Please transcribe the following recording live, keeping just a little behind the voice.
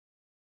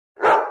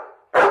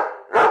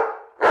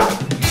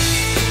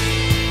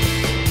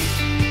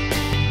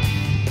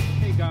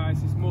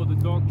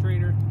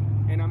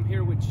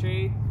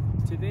shade.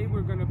 Today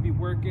we're going to be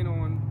working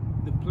on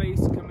the place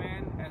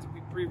command, as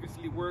we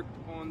previously worked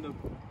on the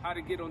how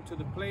to get onto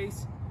the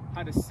place,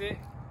 how to sit,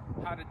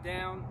 how to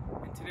down,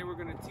 and today we're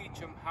going to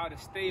teach them how to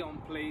stay on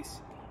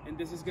place. And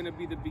this is going to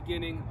be the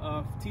beginning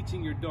of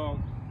teaching your dog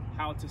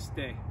how to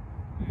stay.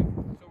 Okay?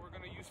 So we're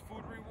going to use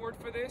food reward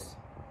for this,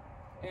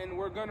 and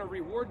we're going to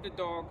reward the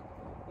dog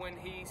when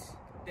he's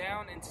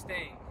down and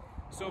staying.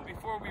 So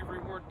before we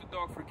reward the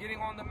dog for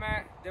getting on the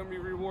mat, then we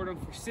reward him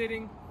for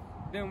sitting,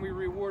 then we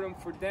reward him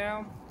for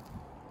down,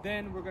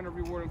 then we're going to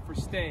reward him for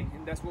staying,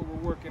 and that's what we're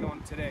working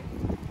on today.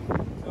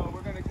 So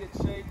we're going to get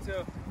Shay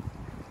to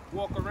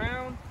walk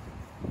around.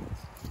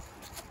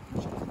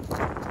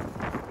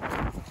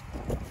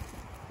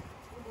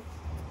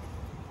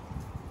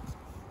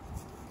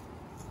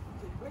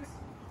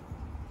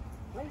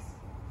 Place.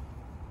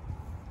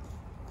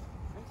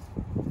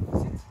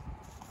 Sit.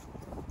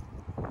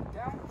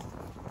 Down.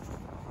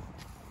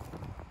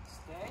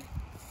 Stay.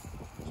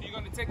 So you're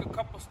going to take a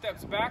couple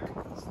steps back.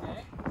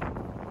 Stay.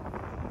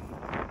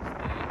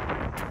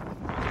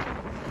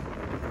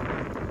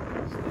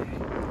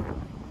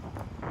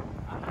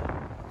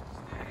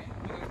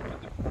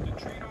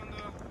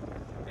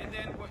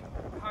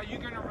 You're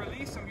going to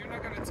release him. You're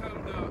not going to tell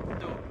him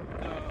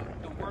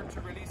the word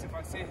to release. If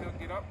I say he'll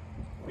get up,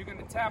 you're going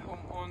to tap him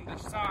on the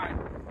side,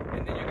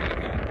 and then you're going to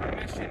give him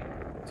permission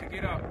to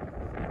get up.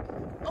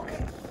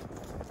 Okay.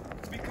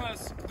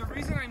 Because the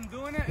reason I'm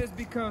doing it is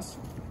because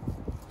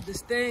the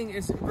staying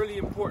is really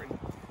important.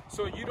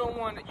 So you don't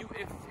want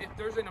if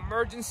there's an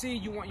emergency,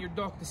 you want your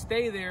dog to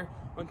stay there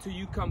until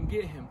you come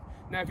get him.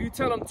 Now, if you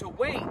tell him to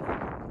wait,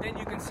 then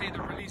you can say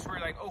the release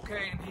word, like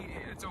okay, and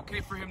it's okay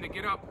for him to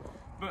get up.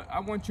 But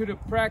I want you to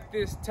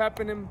practice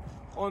tapping him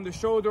on the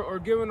shoulder or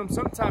giving him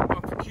some type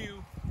of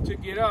cue to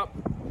get up,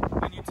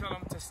 and you tell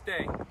him to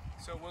stay.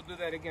 So we'll do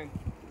that again.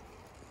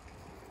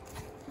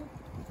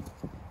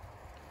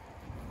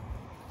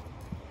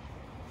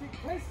 Take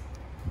place.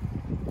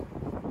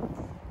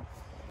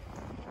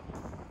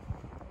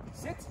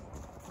 Sit.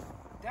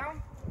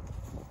 Down.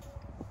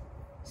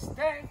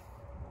 Stay.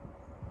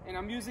 And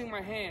I'm using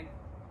my hand.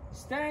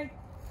 Stay.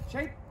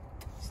 Shake.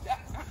 Step.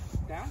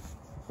 Down.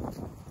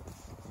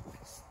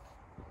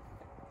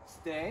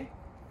 Stay.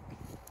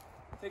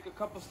 Take a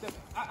couple steps.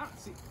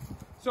 See.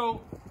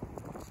 So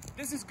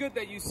this is good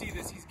that you see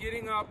this. He's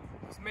getting up.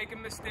 He's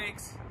making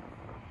mistakes.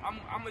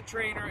 I'm a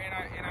trainer,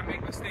 and I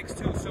make mistakes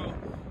too. So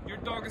your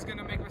dog is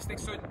gonna make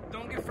mistakes. So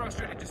don't get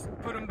frustrated. Just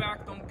put him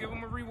back. Don't give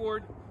him a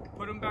reward.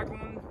 Put him back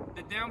on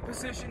the down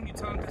position. You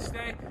tell him to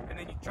stay, and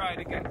then you try it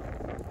again.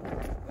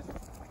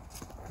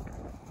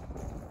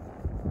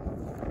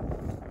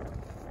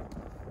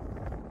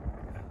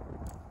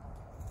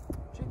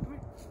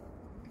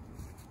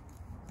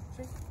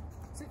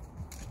 Sit.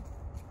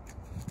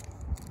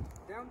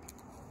 Down.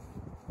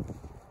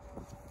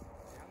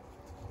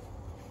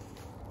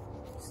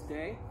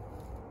 Stay.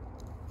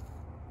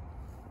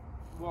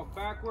 Walk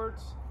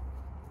backwards.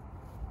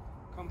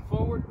 Come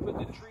forward. Put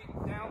the treat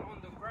down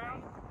on the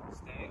ground.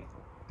 Stay.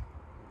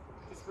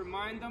 Just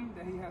remind them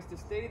that he has to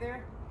stay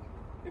there.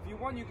 If you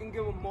want, you can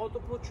give him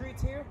multiple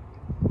treats here,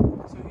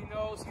 so he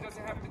knows he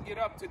doesn't have to get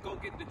up to go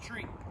get the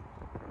treat.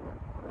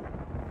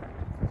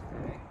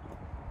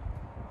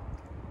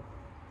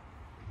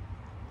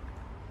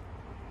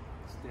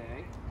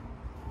 Stay.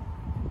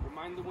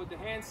 Remind him with the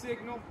hand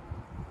signal.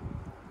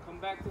 Come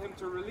back to him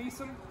to release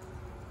him.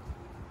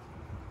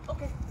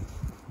 Okay.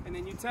 And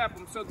then you tap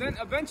him. So then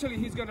eventually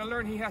he's going to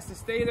learn he has to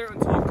stay there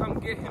until you come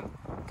get him.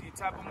 You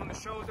tap him on the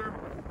shoulder,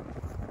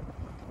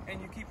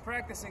 and you keep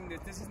practicing this.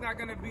 This is not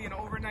going to be an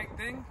overnight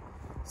thing.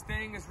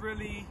 Staying is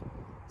really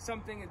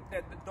something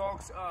that the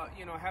dogs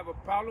have a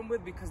problem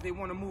with, because they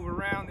want to move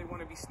around, they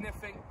want to be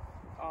sniffing.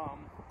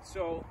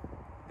 So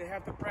they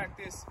have to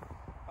practice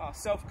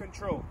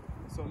self-control.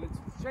 So let's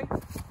shake.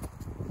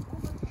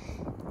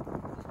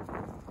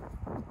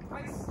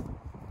 Place.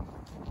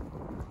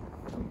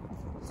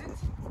 Sit.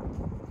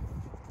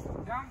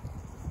 Down.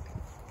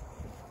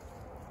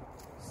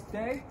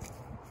 Stay.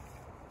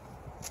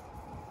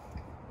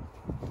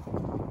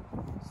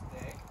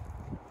 Stay.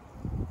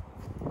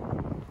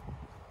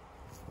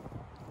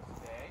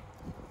 Stay.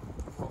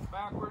 You walk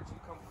backwards, you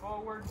come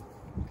forward.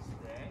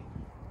 Stay.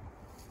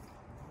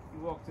 You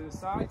walk to the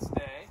side.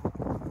 Stay.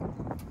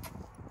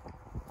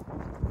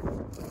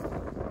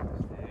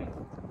 Stay.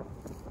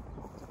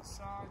 Walk to the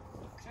side.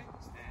 Shake.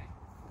 Stay.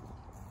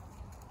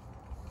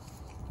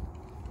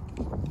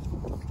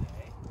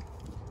 Stay.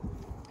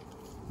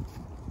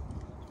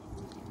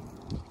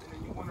 And then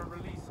you want to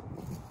release him.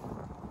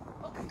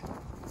 Okay.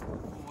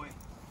 Good boy.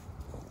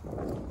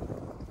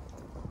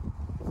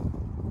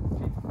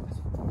 Shake.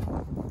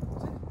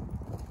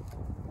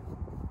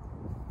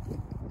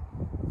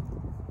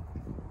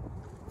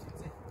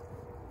 Sit. Sit.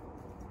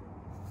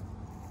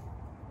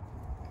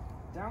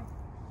 Down.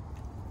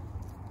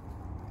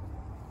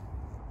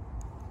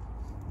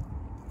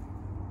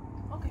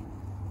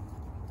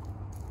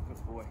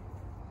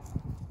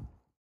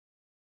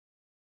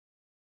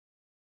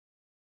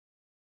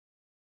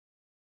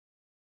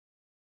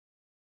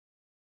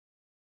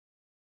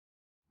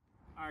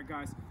 All right,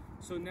 guys.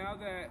 So now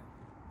that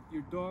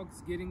your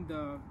dog's getting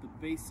the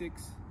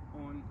basics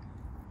on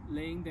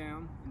laying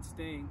down and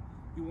staying,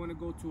 you want to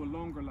go to a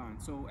longer line.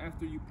 So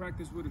after you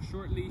practice with a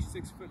short leash,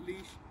 6-foot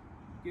leash,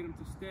 get him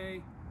to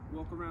stay,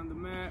 walk around the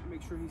mat,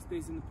 make sure he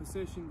stays in the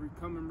position,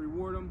 come and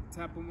reward him,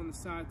 tap him on the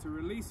side to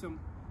release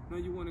him. Now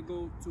you want to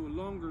go to a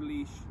longer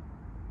leash,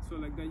 so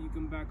like that you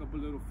can back up a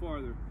little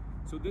farther.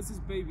 So this is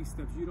baby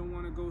steps. You don't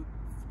want to go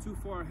too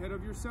far ahead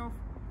of yourself.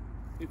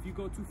 If you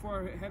go too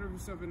far ahead of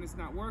yourself and it's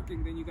not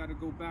working, then you got to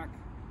go back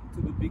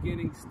to the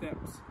beginning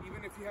steps.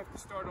 Even if you have to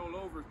start all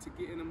over to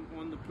get him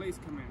on the place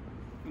command,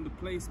 on the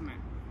placemat.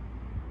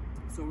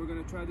 So we're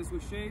gonna try this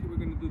with Shade. We're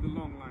gonna do the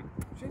long line.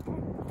 Shade, come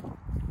on.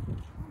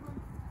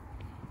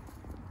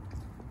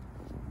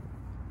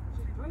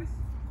 Shade, place.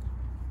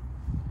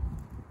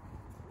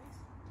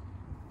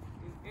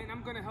 And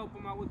I'm gonna help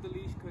him out with the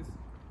leash because,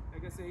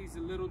 like I said, he's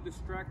a little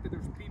distracted.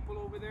 There's people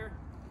over there.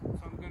 So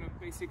I'm gonna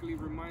basically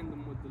remind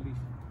them with the leash.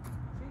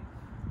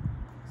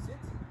 Sit.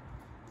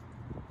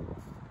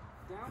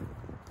 Down.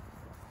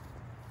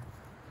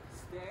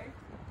 Stay.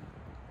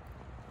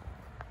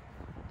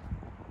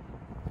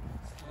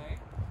 Stay.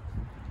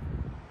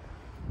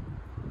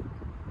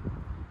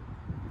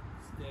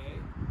 Stay.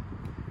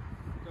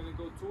 I'm gonna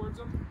go towards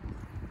him.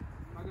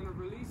 I'm gonna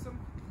release him.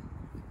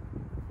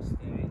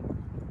 Stay.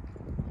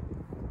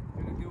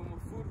 I'm gonna give him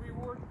a food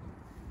reward.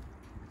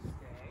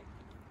 Stay.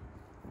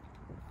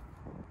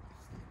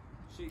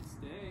 Shake,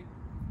 stay.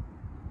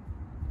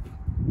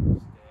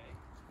 Stay.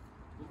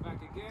 Go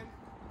back again.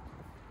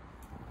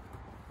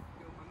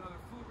 Give him another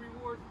food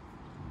reward.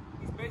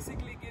 He's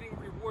basically getting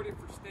rewarded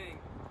for staying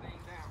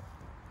down.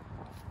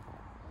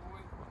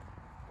 Boy.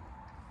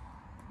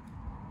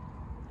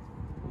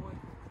 Boy.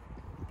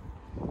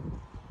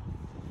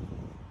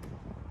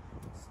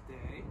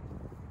 Stay.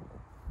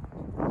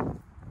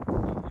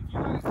 If you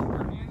want to keep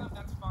your hand up,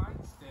 that's fine.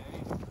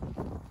 Stay.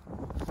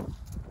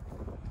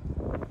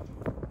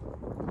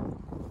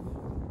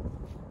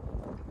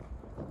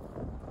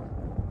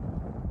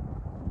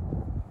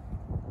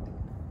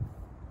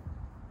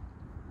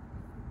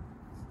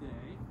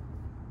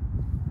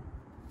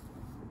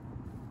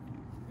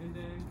 And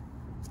then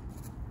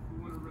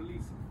you want to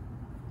release him.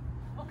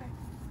 Okay.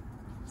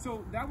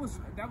 So that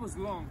was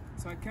long.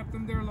 So I kept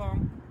him there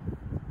long.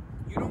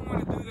 You don't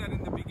want to do that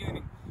in the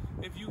beginning.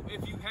 If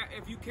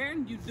you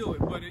can, you do it,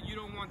 but you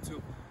don't want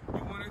to.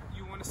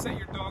 You want to set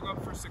your dog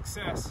up for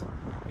success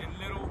in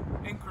little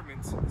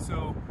increments.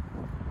 So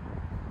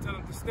tell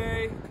him to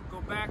stay,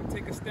 go back,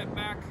 take a step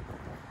back,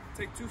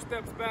 take 2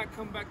 steps back,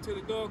 come back to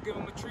the dog, give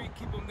him a treat,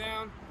 keep him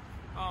down.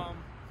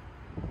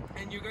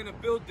 And you're gonna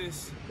build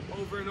this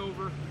over and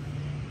over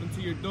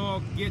until your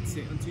dog gets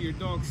it, until your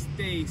dog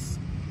stays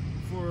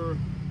for,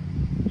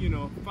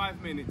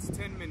 5 minutes,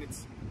 10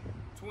 minutes,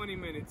 20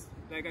 minutes.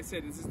 Like I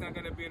said, this is not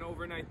gonna be an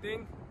overnight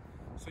thing,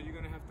 so you're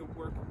gonna have to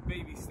work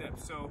baby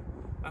steps. So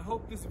I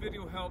hope this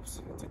video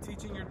helps to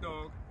teaching your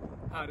dog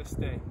how to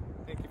stay.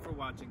 Thank you for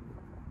watching.